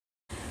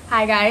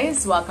Hi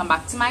guys, welcome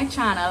back to my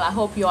channel. I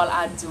hope you all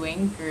are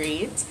doing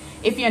great.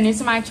 If you're new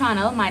to my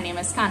channel, my name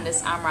is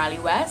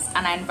Candace.ameerali-West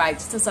and I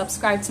invite you to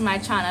subscribe to my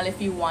channel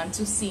if you want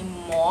to see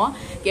more.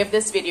 Give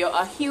this video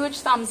a huge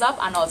thumbs up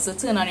and also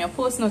turn on your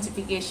post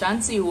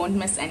notifications so you won't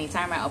miss any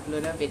time I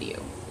upload a video.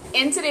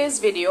 In today's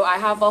video, I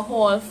have a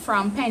haul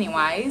from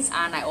Pennywise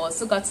and I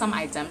also got some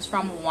items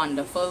from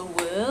Wonderful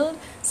World.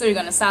 So we're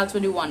going to start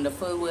with the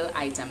Wonderful World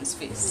items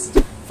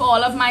first. For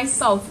all of my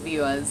South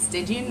viewers,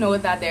 did you know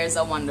that there's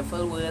a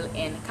Wonderful World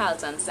in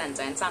Carlton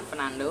Center in San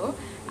Fernando?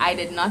 I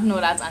did not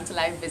know that until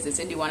I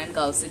visited the one in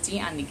Gulf City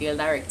and the girl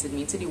directed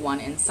me to the one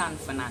in San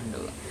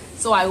Fernando.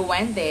 So I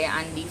went there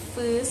and the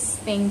first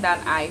thing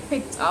that I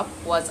picked up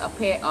was a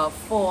pair of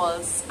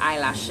false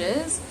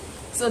eyelashes.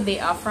 So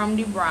they are from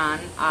the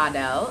brand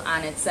Ardell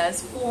and it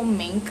says faux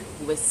mink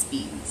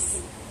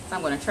wispies. So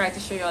I'm going to try to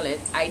show you all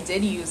it. I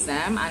did use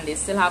them and they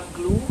still have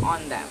glue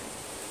on them.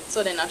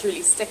 So they're not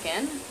really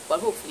sticking, but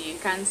hopefully you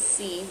can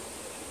see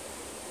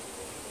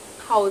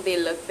how they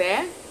look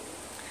there.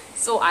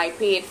 So I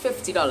paid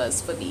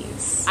 $50 for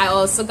these. I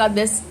also got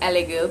this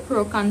Elegant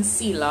Pro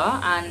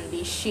Concealer and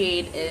the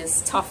shade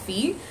is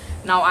Toffee.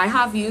 Now I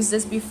have used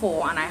this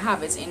before and I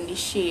have it in the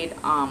shade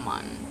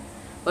Almond.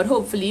 But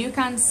hopefully you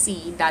can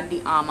see that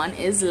the Almond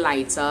is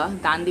lighter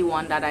than the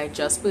one that I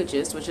just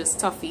purchased, which is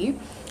Toffee.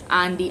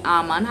 And the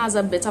Almond has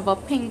a bit of a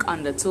pink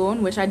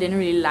undertone, which I didn't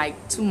really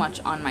like too much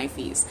on my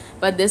face.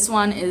 But this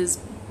one is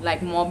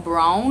like more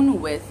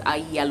brown with a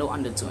yellow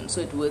undertone,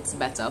 so it works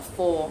better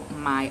for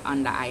my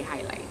under eye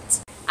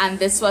highlight. And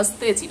this was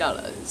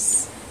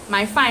 $30.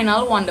 My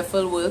final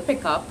Wonderful World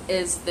pickup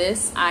is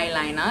this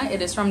eyeliner.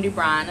 It is from the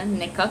brand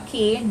Nicka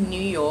K,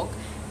 New York.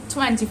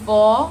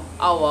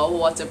 24-hour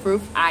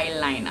waterproof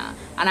eyeliner,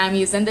 and I'm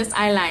using this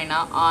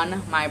eyeliner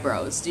on my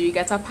brows. Do you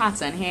get a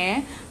pattern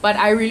here? But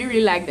I really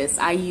like this.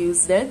 I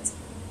used it.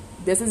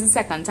 This is the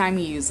second time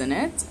using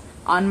it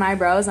on my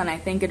brows and I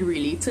think it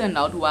really turned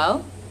out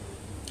well.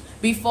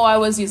 Before I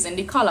was using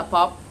the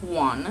Colourpop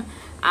one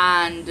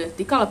and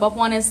the Colourpop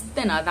one is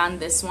thinner than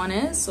this one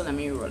is, so let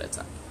me roll it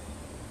up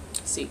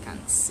so you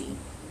can see.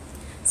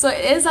 So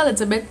it is a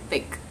little bit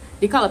thick.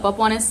 The Colourpop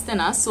one is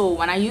thinner, so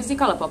when I use the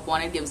Colourpop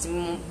one, it gives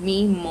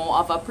me more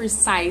of a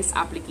precise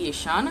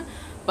application.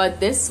 But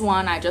this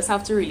one, I just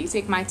have to really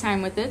take my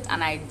time with it,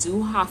 and I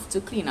do have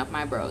to clean up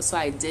my brows. So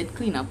I did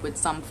clean up with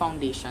some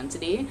foundation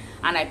today,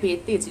 and I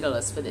paid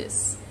 $30 for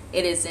this.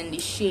 It is in the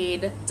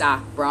shade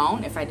Dark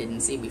Brown, if I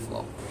didn't say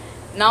before.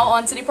 Now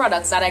on to the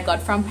products that I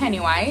got from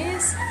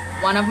Pennywise.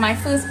 One of my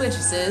first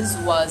purchases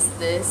was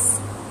this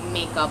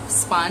makeup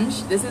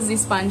sponge. This is the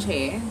sponge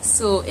here,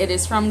 so it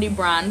is from the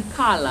brand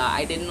Cala.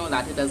 I didn't know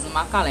that. It doesn't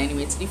mark Cala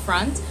anyway to the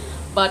front,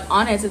 but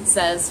on it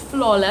says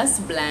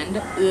Flawless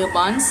Blend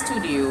Urban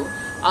Studio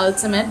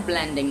Ultimate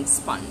Blending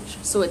Sponge.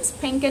 So it's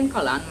pink in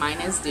color and mine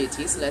is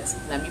dirty, so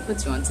let me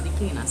put you onto the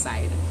cleaner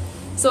side.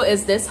 So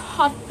it's this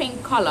hot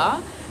pink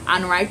color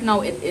and right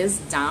now it is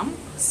damp,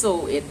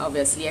 so it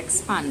obviously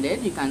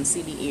expanded. You can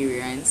see the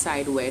area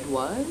inside where it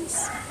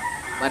was,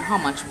 but how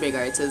much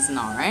bigger it is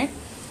now, right?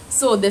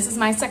 So this is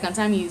my second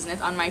time using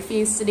it on my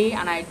face today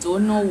and I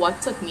don't know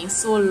what took me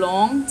so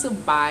long to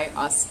buy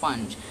a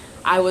sponge.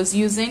 I was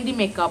using the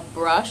makeup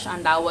brush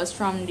and that was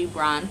from the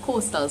brand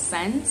Coastal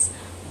Scents,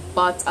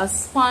 but a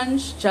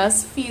sponge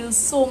just feels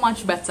so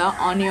much better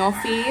on your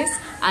face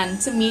and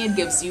to me it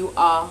gives you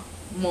a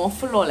more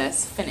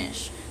flawless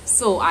finish.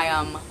 So I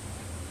am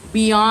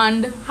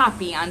beyond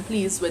happy and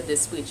pleased with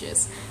this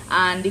purchase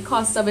and the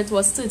cost of it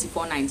was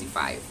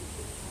 $34.95.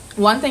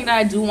 One thing that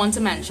I do want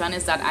to mention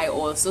is that I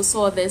also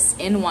saw this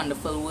in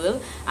Wonderful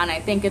World and I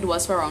think it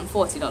was for around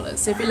 $40.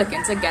 So if you're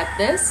looking to get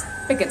this,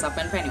 pick it up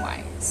in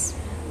Pennywise.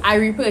 I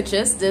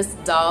repurchased this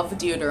Dove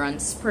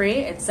deodorant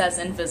spray. It says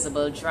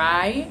Invisible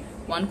Dry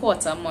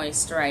 1/4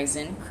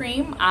 moisturizing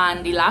cream,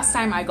 and the last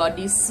time I got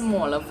the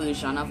smaller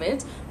version of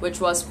it,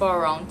 which was for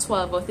around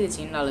 $12 or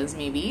 $13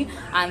 maybe,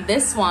 and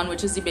this one,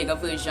 which is the bigger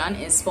version,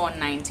 is for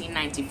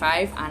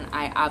 $19.95 and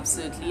I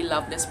absolutely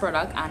love this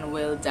product and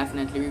will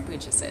definitely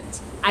repurchase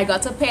it. I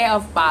got a pair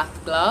of bath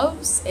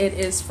gloves. It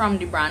is from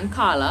the brand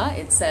Cala.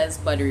 It says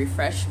Body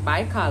Refresh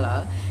by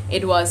Cala.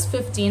 It was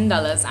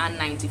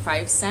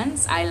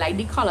 $15.95. I like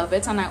the color of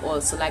it and I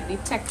also like the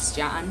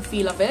texture and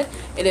feel of it.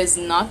 It is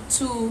not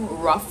too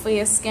rough for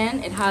your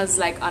skin. It has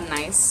like a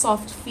nice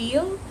soft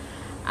feel,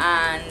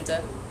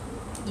 and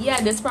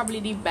yeah, this is probably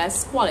the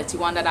best quality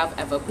one that I've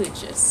ever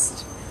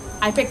purchased.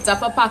 I picked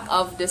up a pack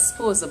of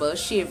disposable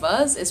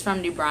shavers. It's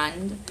from the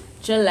brand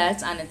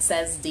Gillette and it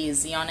says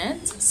Daisy on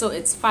it. So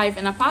it's 5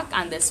 in a pack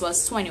and this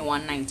was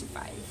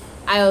 $21.95.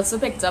 I also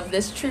picked up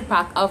this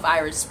 3-pack of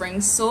Irish Spring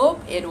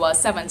soap. It was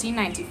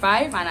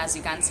 $17.95 and as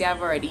you can see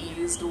I've already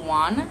used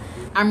one.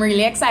 I'm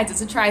really excited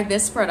to try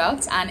this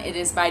product and it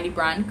is by the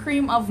brand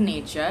Cream of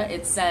Nature.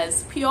 It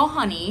says Pure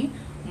Honey,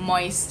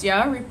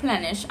 Moisture,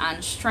 Replenish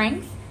and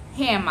Strength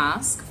Hair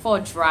Mask for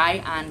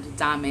dry and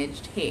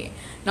damaged hair.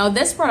 Now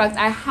this product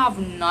I have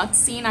not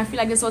seen. I feel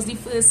like this was the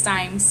first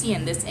time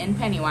seeing this in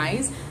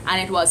Pennywise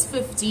and it was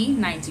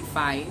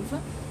 $50.95.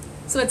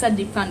 So it's a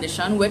deep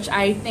condition, which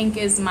I think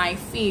is my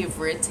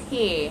favorite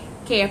hair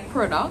care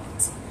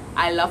product.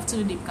 I love to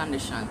do deep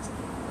conditions.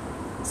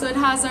 So it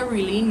has a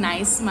really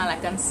nice smell. I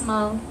can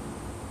smell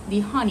the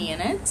honey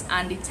in it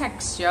and the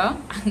texture.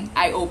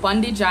 I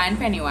opened the jar in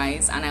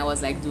Pennywise and I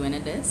was like doing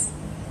this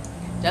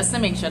just to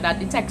make sure that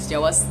the texture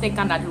was thick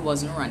and that it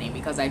wasn't runny,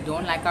 because I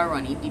don't like a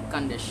runny deep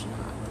conditioner.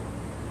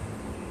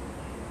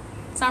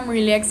 So I'm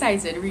really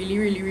excited,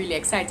 really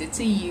excited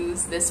to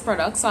use this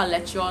product. So I'll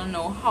let you all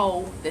know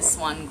how this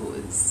one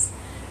goes.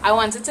 I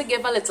wanted to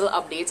give a little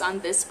update on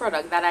this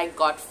product that I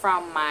got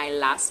from my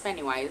last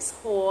Pennywise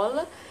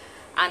haul,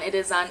 and it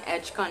is an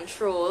edge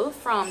control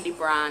from the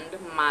brand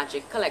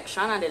Magic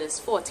Collection, and it is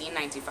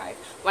 $14.95.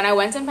 When I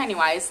went in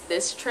Pennywise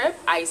this trip,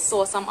 I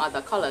saw some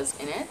other colors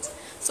in it.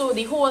 So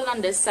the hole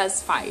on this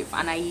says 5,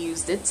 and I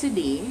used it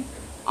today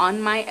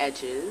on my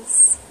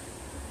edges.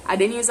 I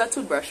didn't use a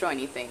toothbrush or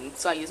anything,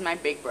 so I used my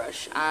big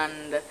brush,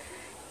 and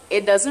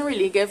it doesn't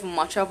really give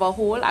much of a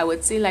hole. I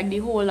would say like the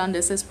hole on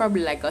this is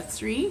probably like a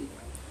 3,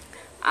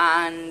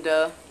 and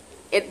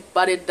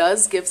but it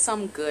does give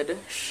some good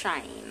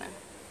shine.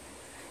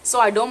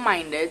 So I don't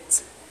mind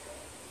it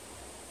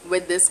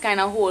with this kind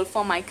of hole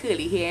for my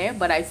curly hair,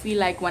 but I feel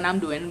like when I'm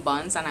doing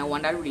buns and I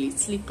want that really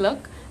sleek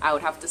look, I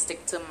would have to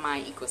stick to my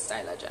Eco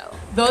Styler gel.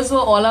 Those were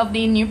all of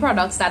the new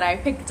products that I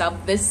picked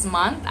up this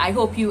month. I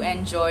hope you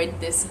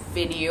enjoyed this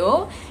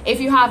video. If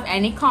you have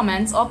any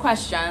comments or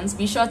questions,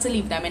 be sure to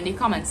leave them in the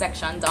comment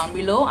section down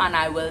below, and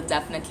I will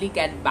definitely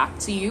get back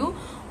to you.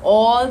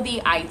 All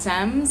the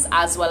items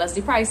as well as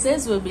the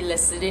prices will be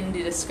listed in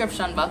the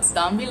description box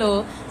down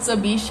below, so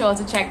be sure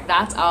to check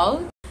that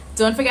out.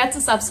 Don't forget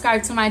to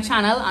subscribe to my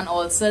channel and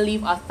also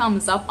leave a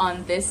thumbs up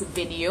on this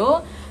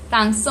video.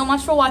 Thanks so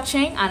much for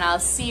watching, and I'll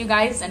see you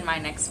guys in my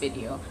next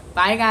video.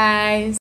 Bye guys.